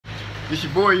It's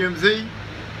your boy MZ.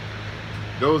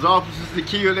 Those officers that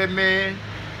killed that man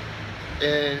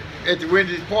and at the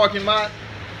Wendy's parking lot,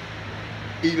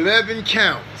 11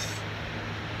 counts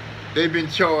they've been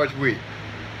charged with.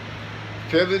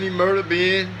 Felony murder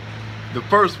being the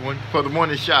first one for the one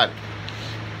that shot him.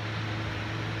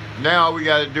 Now all we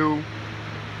gotta do,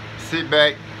 sit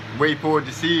back, wait for a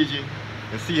decision,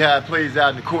 and see how it plays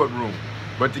out in the courtroom.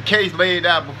 But the case laid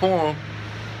out before him,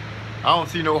 I don't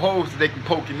see no holes that they can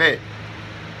poke him at.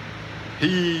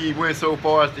 He went so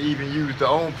far as to even use the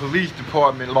own police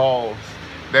department laws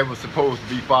that were supposed to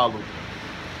be followed.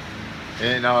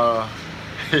 And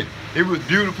it was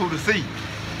beautiful to see.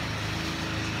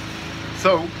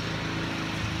 So,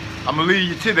 I'm gonna leave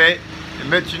you to that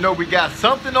and let you know we got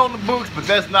something on the books, but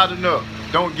that's not enough.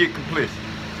 Don't get complicit.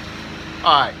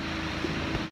 All right.